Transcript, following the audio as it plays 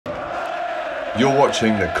You're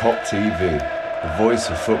watching the Kop TV, the voice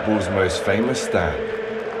of football's most famous stand.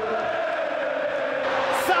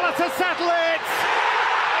 Salah to settle it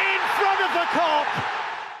in front of the Kop.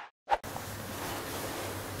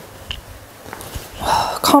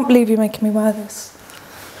 I can't believe you're making me wear this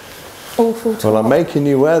awful top. Well, I'm making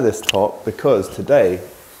you wear this top because today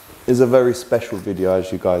is a very special video, as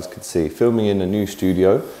you guys could see. Filming in a new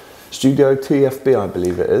studio. Studio TFB, I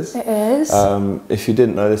believe it is. It is. If you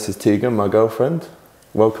didn't know, this is Tegan, my girlfriend.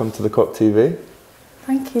 Welcome to the Kop TV.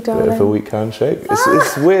 Thank you, darling. Bit of a weak handshake.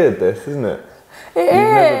 It's weird, this, isn't it? You've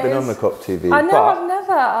never been on the Kop TV. I know, but I've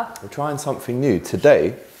never. we're trying something new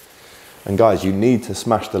today. And guys, you need to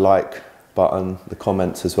smash the like button, the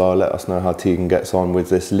comments as well. Let us know how Tegan gets on with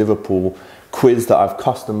this Liverpool quiz that I've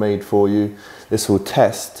custom made for you. This will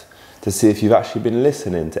test to see if you've actually been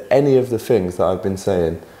listening to any of the things that I've been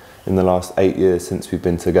saying in the last 8 years since we've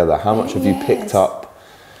been together. How much have you picked up?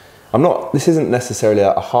 This isn't necessarily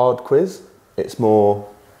a hard quiz. It's more,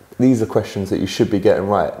 these are questions that you should be getting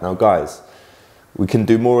right. Now guys, we can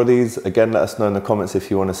do more of these. Again, let us know in the comments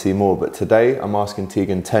if you want to see more. But today I'm asking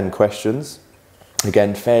Tegan 10 questions.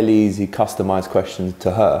 Again, fairly easy, customized questions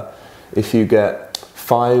to her. If you get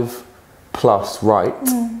 5+ right,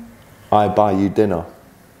 I buy you dinner.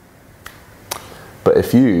 But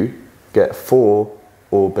if you get 4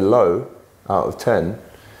 or below out of 10,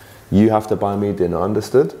 you have to buy me dinner,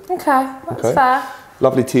 understood? Okay, that's fair.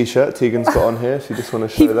 Lovely t-shirt Tegan's got on here, if you just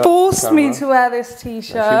want to show that. He forced me to wear this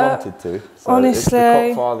t-shirt. No, she wanted to. So honestly. It's the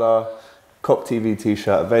Kop Father Kop TV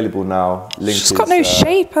t-shirt, available now. Link It's just got no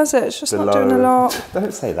shape, has it? It's just not doing a lot.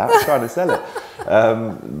 Don't say that, I'm trying to sell it.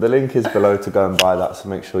 The link is below to go and buy that, so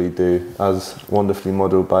make sure you do, as wonderfully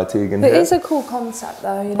modelled by Tegan It here. is a cool concept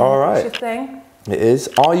though, you know. All right. What's your thing? It is.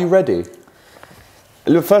 Are you ready?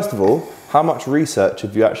 Look, first of all, how much research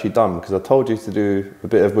have you actually done? Because I told you to do a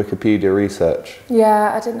bit of Wikipedia research.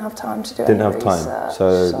 Yeah, I didn't have time to do Didn't any have time. research,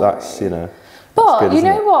 So sorry. that's, you know. But good, you know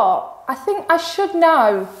isn't it? what? I think I should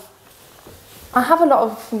know. I have a lot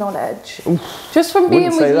of knowledge. Just from being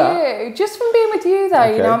Wouldn't with say that. you. Just from being with you though,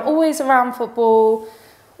 Okay. you know, I'm always around football,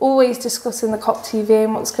 always discussing the Kop TV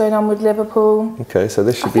and what's going on with Liverpool. Okay, so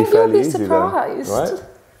this should I be think you'll fairly be easy surprised. then, right?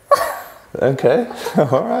 Okay,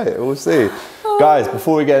 all right, we'll see. Guys,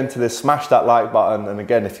 before we get into this, smash that like button. And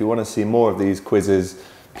again, if you want to see more of these quizzes,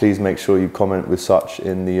 please make sure you comment with such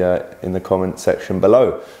in the comment section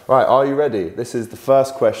below. Right, are you ready? This is the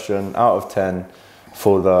first question out of 10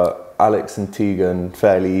 for the Alex and Tegan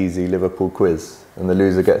fairly easy Liverpool quiz. And the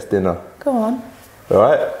loser gets dinner. Go on. All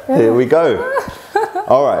right, here we go.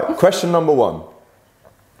 All right, question number 1.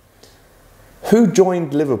 Who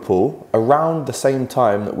joined Liverpool around the same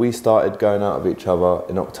time that we started going out of each other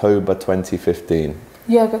in October 2015?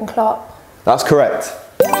 Jurgen Klopp. That's correct.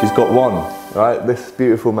 She's got 1, right? This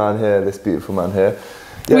beautiful man here, this beautiful man here.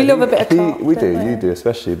 Yeah, We love a bit of Klopp, We do, don't we? you do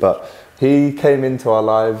especially. But he came into our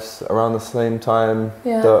lives around the same time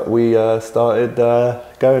that we started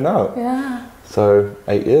going out. Yeah. So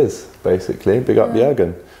 8 years, basically. Big up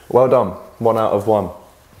Jurgen. Well done. 1 out of 1.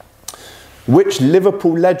 Which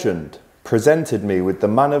Liverpool legend presented me with the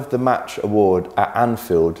Man of the Match award at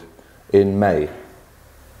Anfield in May?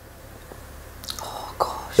 Oh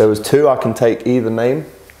gosh. There was 2, I can take either name.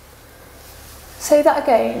 Say that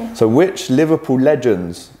again. So which Liverpool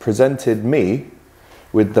legends presented me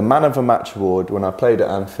with the Man of the Match award when I played at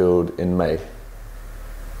Anfield in May?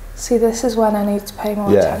 See, this is when I need to pay more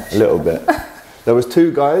attention. Yeah, a little bit. There was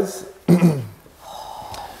 2 guys.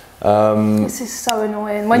 This is so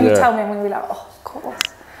annoying. When you tell me, I'm going to be like, oh, of course.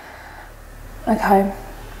 Okay,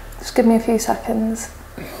 just give me a few seconds.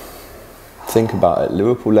 Think about it.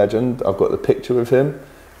 Liverpool legend. I've got the picture with him.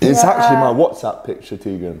 It's actually my WhatsApp picture,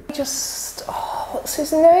 Tegan. What's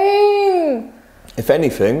his name? If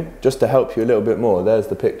anything, just to help you a little bit more, there's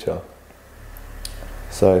the picture.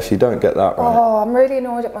 So if you don't get that right. Oh, I'm really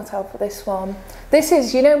annoyed at myself for this one. This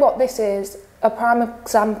is, you know what this is? A prime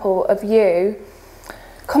example of you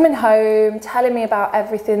coming home, telling me about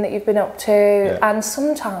everything that you've been up to, and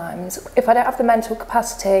sometimes, if I don't have the mental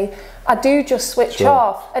capacity, I do just switch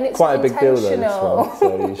off, and it's quite a big deal though, this intentional. one,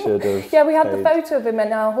 so you should have Yeah, we had the photo of him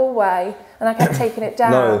in our hallway, and I kept taking it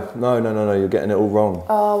down. No, you're getting it all wrong.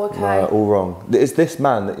 Oh, okay. No, all wrong. It's this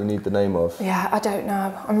man that you need the name of. Yeah, I don't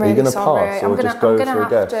know. I'm Are you really gonna sorry. pass or just go for a have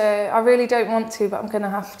guess? to. I really don't want to, but I'm gonna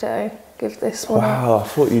have to give this one. Wow, I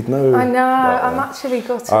thought you'd know. I know. that I'm one. actually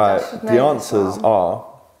gutted. All I right, should the know this answers one. are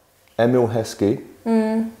Emil Heskey,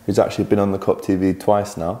 who's actually been on the Kop TV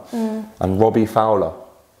twice now, and Robbie Fowler.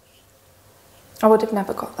 I would have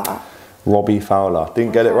never got that. Robbie Fowler.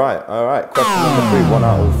 Didn't get it right. All right, question number 3, 1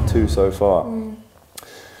 out of 2 so far.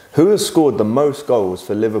 Who has scored the most goals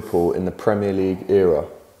for Liverpool in the Premier League era?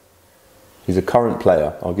 He's a current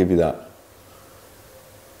player, I'll give you that.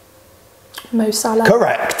 Mo Salah.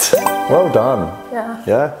 Correct. Well done. Yeah.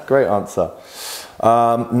 Yeah, great answer.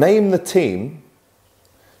 Name the team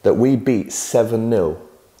that we beat 7-0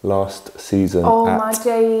 last season at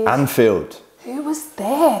days. Anfield. Who was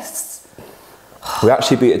this? We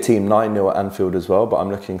actually beat a team 9-0 at Anfield as well, but I'm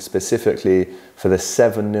looking specifically for the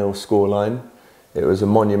 7-0 scoreline. It was a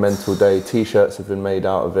monumental day. T-shirts have been made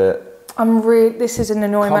out of it. This is an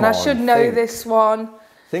annoying one. I should know this one.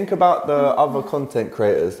 Think about the other content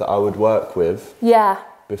creators that I would work with. Yeah.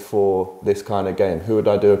 Before this kind of game. Who would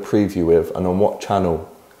I do a preview with and on what channel?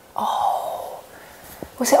 Oh.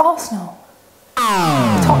 Was it Arsenal?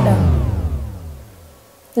 Tottenham?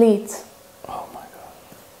 Leeds? Oh my God.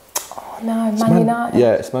 Oh no, Man United.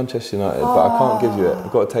 Yeah, it's Manchester United, but I can't give you it.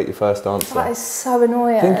 I've got to take your first answer. That is so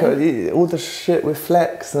annoying. Think of all the shit with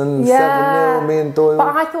Flex and 7-0, me and Doyle.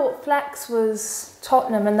 But I thought Flex was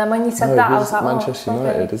Tottenham, and then when you said that, I was like, Manchester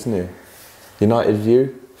United, isn't he? United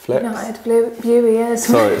View, Flex. United View, he is.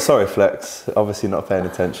 Sorry, Flex. Obviously not paying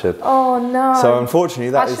attention. Oh no. So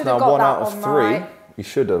unfortunately, that is now 1 out of 3. Right. You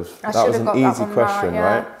should have. That was an easy question,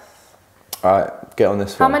 right? All right, get on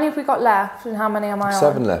this one. How many have we got left, and how many am I on?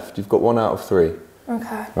 7 left. You've got 1 out of 3.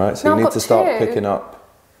 Okay. Right, so you need to start picking up.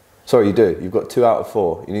 Sorry, you do. You've got 2 out of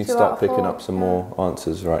 4. You need to start picking up some more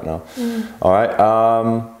answers right now. All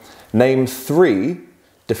right. Name 3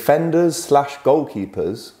 defenders /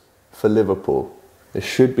 goalkeepers for Liverpool. This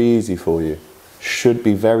should be easy for you. Should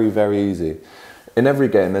be very, very easy. In every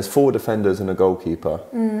game, there's 4 defenders and a goalkeeper.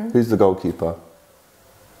 Who's the goalkeeper?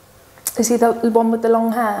 Is he the one with the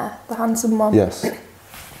long hair? The handsome one? Yes.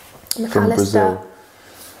 From Brazil.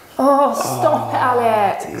 Oh, stop it,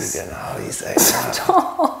 Alex. Tegan, how you say that?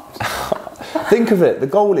 Stop. Think of it, the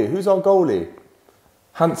goalie. Who's our goalie?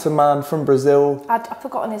 Handsome man from Brazil. I've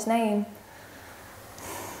forgotten his name.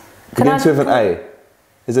 Begins with an A.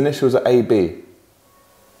 His initials are AB.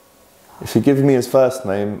 If you give me his first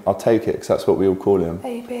name, I'll take it because that's what we all call him.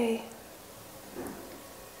 AB.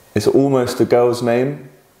 It's almost a girl's name,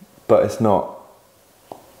 but it's not.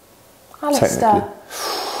 Alistair.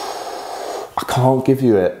 I can't give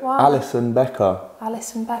you it. Why? Alisson Becker.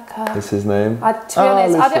 Alisson Becker. Is his name? To be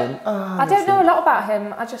honest, I don't know a lot about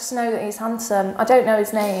him. I just know that he's handsome. I don't know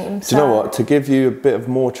his name. Do you know what? To give you a bit of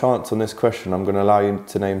more chance on this question, I'm going to allow you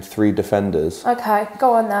to name 3 defenders. Okay,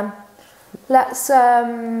 go on then. Let's.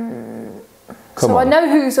 Come so on. I know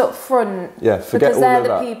who's up front. Yeah, forget because all of they're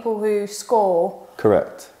that. the people who score.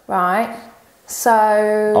 Correct. Right. So.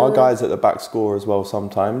 Our guys at the back score as well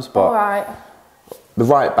sometimes, but. All right. The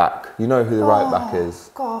right back. You know who the right back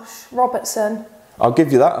is. Gosh, Robertson. I'll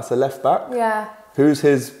give you that. That's a left back. Yeah. Who's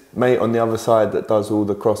his mate on the other side that does all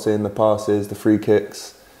the crossing, the passes, the free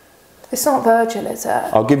kicks? It's not Virgil, is it?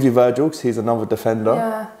 I'll give you Virgil because he's another defender.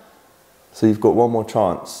 Yeah. So you've got 1 more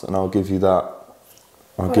chance, and I'll give you that.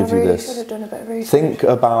 I'll give you this. Should have done a bit of research. Think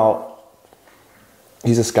about.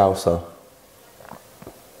 He's a Scouser.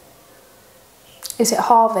 Is it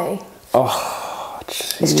Harvey? Oh,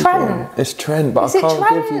 it's Trent. It's Trent, but I can't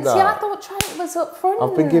give you that. See, I thought Trent was up front.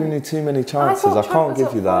 I've been giving you too many chances. I can't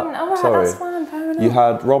give you that. All right, sorry. That's fine, fair enough. You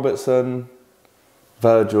had Robertson,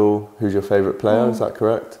 Virgil, who's your favourite player, is that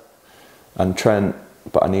correct? And Trent,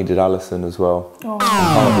 but I needed Alisson as well. Oh.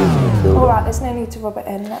 All right, there's no need to rub it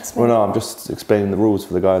in. Let's move no, I'm just explaining the rules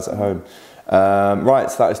for the guys at home.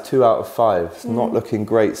 Right, so that is 2 out of 5. It's not looking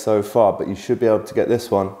great so far, but you should be able to get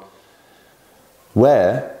this one.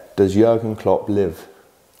 Where does Jurgen Klopp live?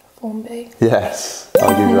 Formby. Yes,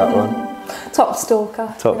 I'll give you that one. Top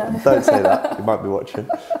stalker. Top, you know. Don't say that, you might be watching.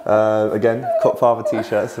 Again, Kop Father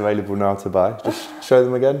t-shirts available now to buy. Just show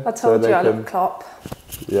them again. I told you I love Klopp.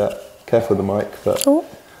 Yeah, careful with the mic, but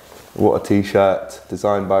what a t-shirt,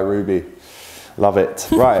 designed by Ruby. Love it.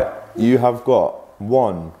 Right, you have got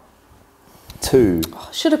 1, 2.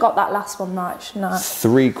 Should have got that last one right, shouldn't I?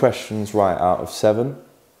 3 questions right out of 7.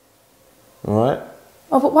 All right.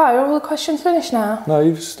 Oh, but why? Are all the questions finished now? No,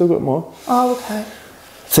 you've still got more. Oh, okay.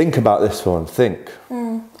 Think about this one. Think.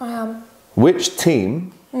 I am. Which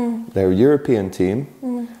team, they're a European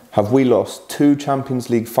team, have we lost 2 Champions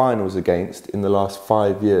League finals against in the last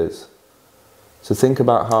 5 years? So think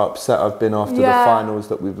about how upset I've been after the finals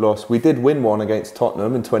that we've lost. We did win one against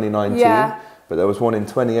Tottenham in 2019, but there was one in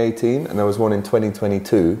 2018 and there was one in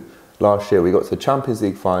 2022 last year. We got to the Champions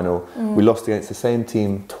League final. We lost against the same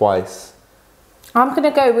team twice. I'm going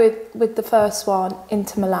to go with the first one,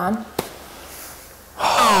 Inter Milan.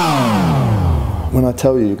 When I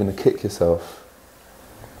tell you, you're going to kick yourself.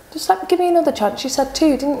 Just give me another chance. You said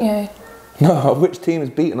 2, didn't you? No, which team has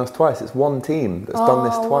beaten us twice? It's one team that's done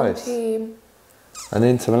this twice. One team. And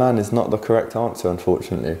Inter Milan is not the correct answer,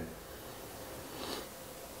 unfortunately.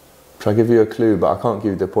 Shall I give you a clue? But I can't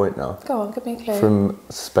give you the point now. Go on, give me a clue. From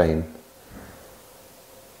Spain.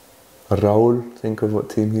 Raul, think of what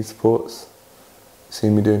team he supports.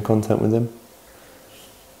 Seen me doing content with him?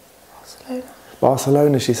 Barcelona.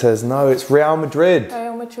 Barcelona, she says. No, it's Real Madrid.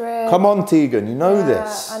 Real Madrid. Come on, Tegan, you know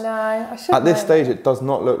this. I know. I should At this know stage, that. it does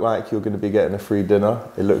not look like you're going to be getting a free dinner.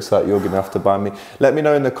 It looks like you're going to have to buy me. Let me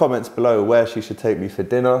know in the comments below where she should take me for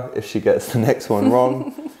dinner if she gets the next one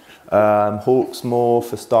wrong. Hawksmoor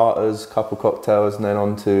for starters, couple cocktails, and then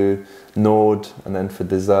on to Nord, and then for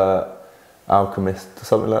dessert, Alchemist,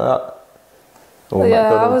 something like that. Or Yeah,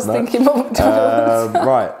 McDonald's, I was no? thinking McDonald's.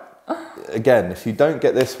 Right. Again, if you don't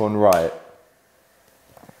get this one right,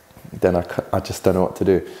 then I just don't know what to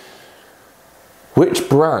do. Which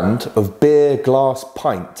brand of beer glass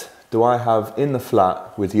pint do I have in the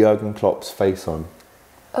flat with Jurgen Klopp's face on?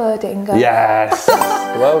 Erdinger. Yes!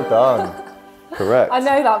 Well done. Correct. I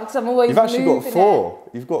know that because I'm always You've actually got moving 4.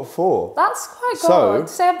 You've got 4. That's quite good. So,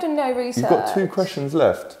 Say I've done no research. You've got 2 questions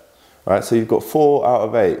left. Right, so you've got 4 out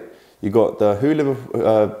of 8. You got the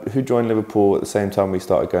who joined Liverpool at the same time we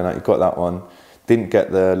started going out. You got that one. Didn't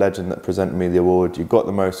get the legend that presented me the award. You got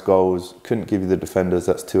the most goals. Couldn't give you the defenders.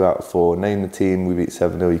 That's 2 out of 4. Name the team we beat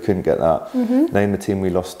 7-0. You couldn't get that. Name the team we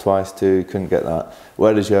lost twice to. You couldn't get that.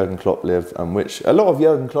 Where does Jurgen Klopp live? And which a lot of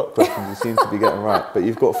Jurgen Klopp questions you seem to be getting right. But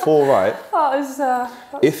you've got 4 right. That's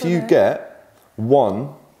If you funny. get 1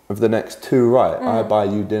 of the next 2 right, I buy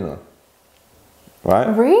you dinner. Right?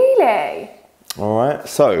 Really? All right.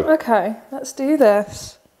 So. Okay, let's do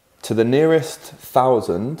this. To the nearest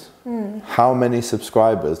 1,000, how many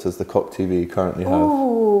subscribers does the Kop TV currently have?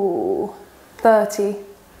 Ooh, 30.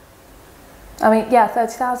 I mean, yeah,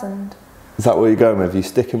 30,000. Is that what you're going with? You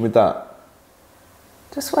sticking with that?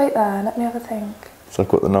 Just wait there, let me have a think. So I've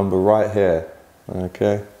got the number right here.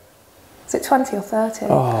 Okay. Is it 20 or 30?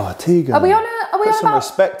 Oh, Tegan. Are we on Put some about,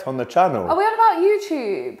 respect on the channel. are we on about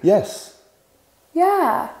YouTube? Yes.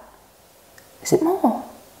 Yeah. Is it more?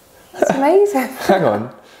 That's amazing. Hang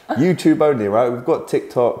on. YouTube only, right? We've got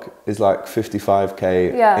TikTok is like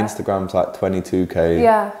 55k. Yeah. Instagram's like 22k.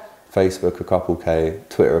 Yeah. Facebook a couple k.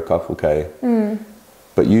 Twitter a couple k.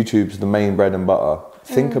 But YouTube's the main bread and butter.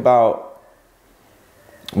 Think about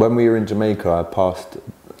when we were in Jamaica, I passed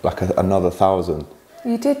like another 1,000.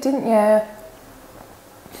 You did, didn't you?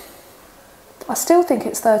 I still think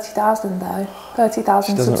it's 30,000 though.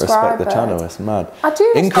 30,000 She doesn't subscribers. respect the channel, it's mad. I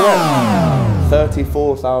do. Incorrect.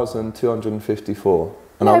 34,254.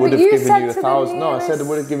 And No, I would but have you given said you to the 1,000. No, I said I nearest-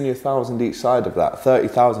 would have given you 1,000 each side of that.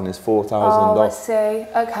 30,000 is 4,000 Oh, I off. see.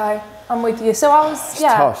 Okay, I'm with you. So I was, It's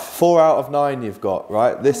yeah. tough. 4 out of 9 you've got,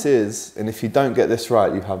 right? This is, and if you don't get this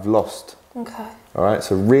right, you have lost. Okay. All right,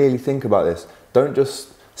 so really think about this. Don't just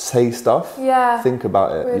say stuff. Yeah. Think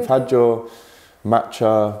about it. really You've had your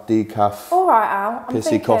matcha, decaf, All right, Al. I'm pissy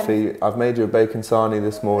thinking. coffee. I've made you a bacon sarnie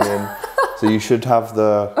this morning. So you should have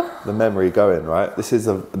the memory going, right? This is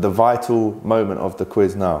the vital moment of the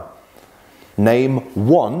quiz now. Name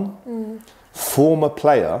 1 former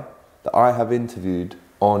player that I have interviewed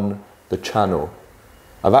on the channel.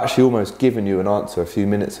 I've actually almost given you an answer a few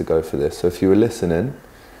minutes ago for this. So if you were listening,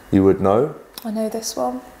 you would know. I know this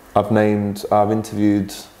one. I've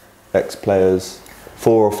interviewed ex-players,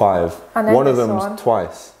 4 or 5. I know One of this them's one.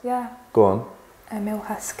 twice. Yeah. Go on. Emil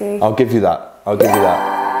Heskey. I'll give you that. I'll give you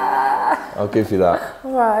that. I'll give you that.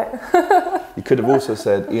 All right. You could have also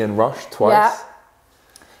said Ian Rush twice. Yeah.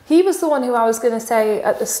 He was the one who I was going to say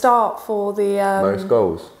at the start for the... Most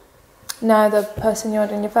goals. No, the person you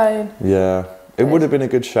had on your phone. Yeah. It would have been a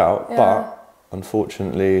good shout, Yeah. but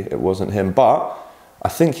unfortunately it wasn't him. But I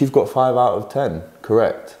think you've got 5 out of 10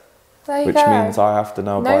 correct. There you Which go. means I have to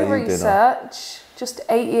now no buy you dinner. research, just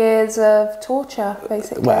 8 years of torture,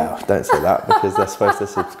 basically. Well, don't say that because they're supposed to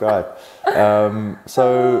subscribe.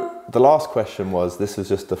 So the last question was, this was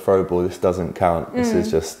just a throw ball, this doesn't count, this is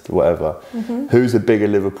just whatever. Who's a bigger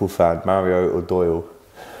Liverpool fan, Mario or Doyle?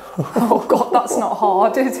 Oh God, that's not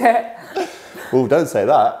hard, is it? Well, don't say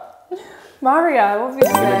that. Mario, obviously.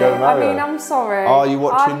 You're gonna go Mario? I mean, I'm sorry. Are you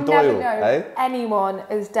watching I've Doyle, never known eh? anyone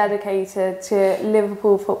as dedicated to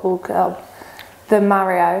Liverpool Football Club than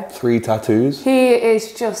Mario. 3 tattoos. He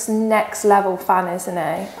is just next level fan, isn't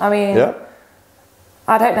he? I mean, Yeah.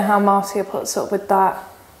 I don't know how Marcia puts up with that.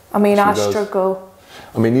 I mean, She I does. struggle.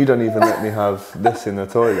 I mean, you don't even let me have this in the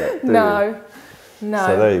toilet, do you? No. No.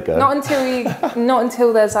 So there you go. Not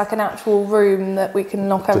until there's like an actual room that we can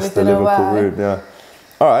knock Just the everything Liverpool away. room, yeah.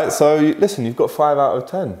 All right, so listen, you've got 5 out of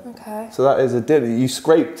 10. Okay. So that is a dinner. You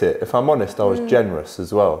scraped it. If I'm honest, I was generous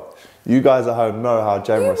as well. You guys at home know how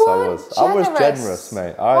generous I was. I was generous,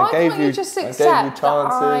 mate. I gave you chances.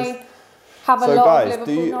 I have a lot of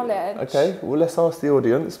Liverpool knowledge. Okay, well, let's ask the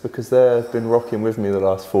audience because they've been rocking with me the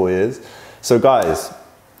last 4 years. So, guys,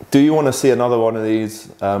 do you want to see another one of these?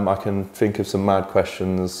 I can think of some mad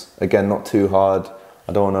questions. Again, not too hard.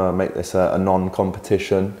 I don't want to make this a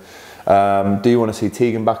non-competition. Do you want to see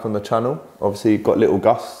Tegan back on the channel? Obviously, you've got little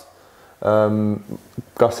Gus,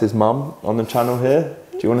 Gus's mum on the channel here.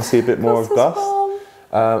 Do you want to see a bit more of Gus?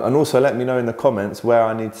 And also let me know in the comments where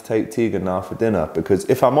I need to take Tegan now for dinner, because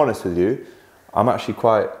if I'm honest with you, I'm actually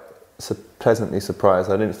quite pleasantly surprised.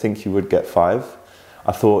 I didn't think you would get 5.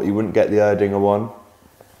 I thought you wouldn't get the Erdinger one.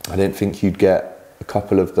 I didn't think you'd get a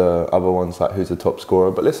couple of the other ones, like who's the top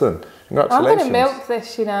scorer. But listen, congratulations. I'm going to milk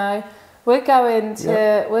this, you know. We're going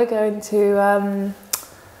to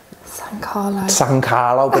San Carlo. San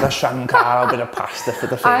Carlo, bit of San Carlo, bit of pasta for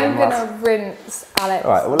the thing. I'm going to rinse Alex.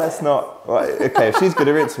 All right, well, let's not. Right, okay, if she's going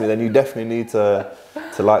to rinse me, then you definitely need to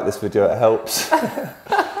like this video. It helps.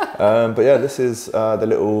 But yeah, this is the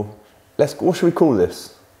little. What should we call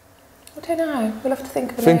this? I don't know. We'll have to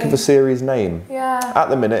think of a name. Think of a series name. Yeah. At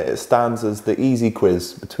the minute, it stands as the easy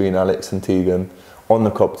quiz between Alex and Tegan on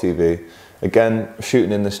the Kop TV. Again,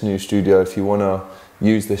 shooting in this new studio. If you want to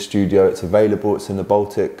use this studio, it's available. It's in the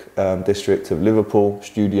Baltic district of Liverpool.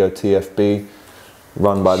 Studio TFB,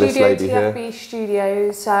 run by this lady here. Studio TFB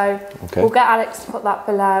Studios. So we'll get Alex to put that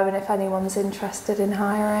below, and if anyone's interested in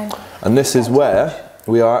hiring. And this is where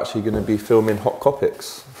we are actually going to be filming Hot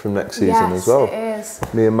Copics from next season as well. Yes, it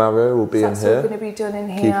is. Me and Mario will be in here. That's all going to be done in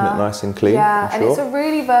here. Keeping it nice and clean. Yeah, and it's a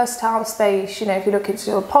really versatile space. You know, if you're looking to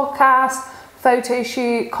do a podcast, photo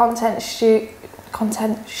shoot, content shoot.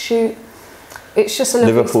 It's just a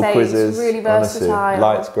lovely Liverpool space. Quizzes, really versatile. Honestly,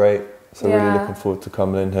 light's great. So really looking forward to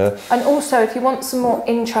coming in here. And also, if you want some more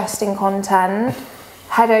interesting content,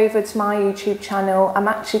 head over to my YouTube channel. I'm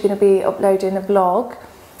actually going to be uploading a vlog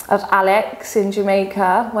of Alex in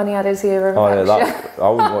Jamaica when he had his ear infection. Oh yeah, I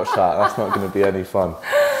wouldn't watch that. That's not going to be any fun.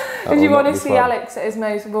 If you want to see Alex at his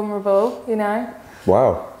most vulnerable, you know.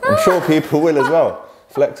 Wow, I'm sure people will as well.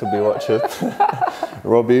 Flex will be watching.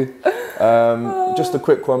 Robbie. Just a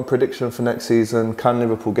quick one, prediction for next season. Can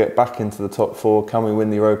Liverpool get back into the top 4? Can we win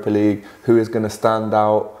the Europa League? Who is going to stand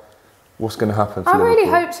out? What's going to happen for Liverpool? I really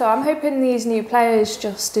hope so. I'm hoping these new players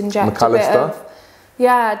just inject a bit of...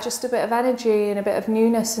 Yeah, just a bit of energy and a bit of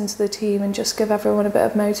newness into the team and just give everyone a bit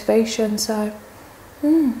of motivation. So,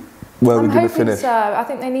 where are we going to finish? So I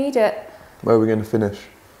think they need it. Where are we going to finish?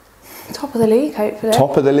 Top of the league, hopefully.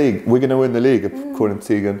 Top of the league. We're going to win the league, according to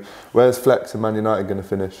Tegan. Where's Flex and Man United going to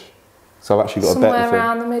finish? So I've actually got a bet with him. Somewhere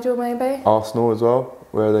around the middle, maybe. Arsenal as well.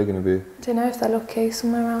 Where are they going to be? Don't know if they're lucky.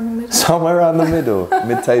 Somewhere around the middle. Somewhere around the middle.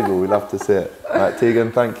 Mid-table. We'd love to see it. All right,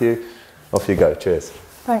 Tegan, thank you. Off you go. Cheers.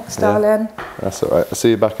 Thanks, darling. That's all right. I'll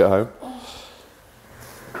see you back at home.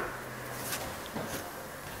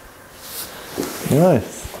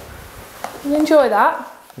 Nice. You enjoy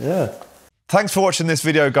that? Yeah. Thanks for watching this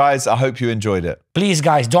video, guys. I hope you enjoyed it. Please,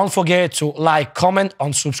 guys, don't forget to like, comment,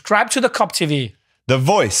 and subscribe to the Kop TV. The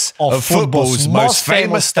voice of football's most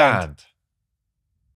famous stand.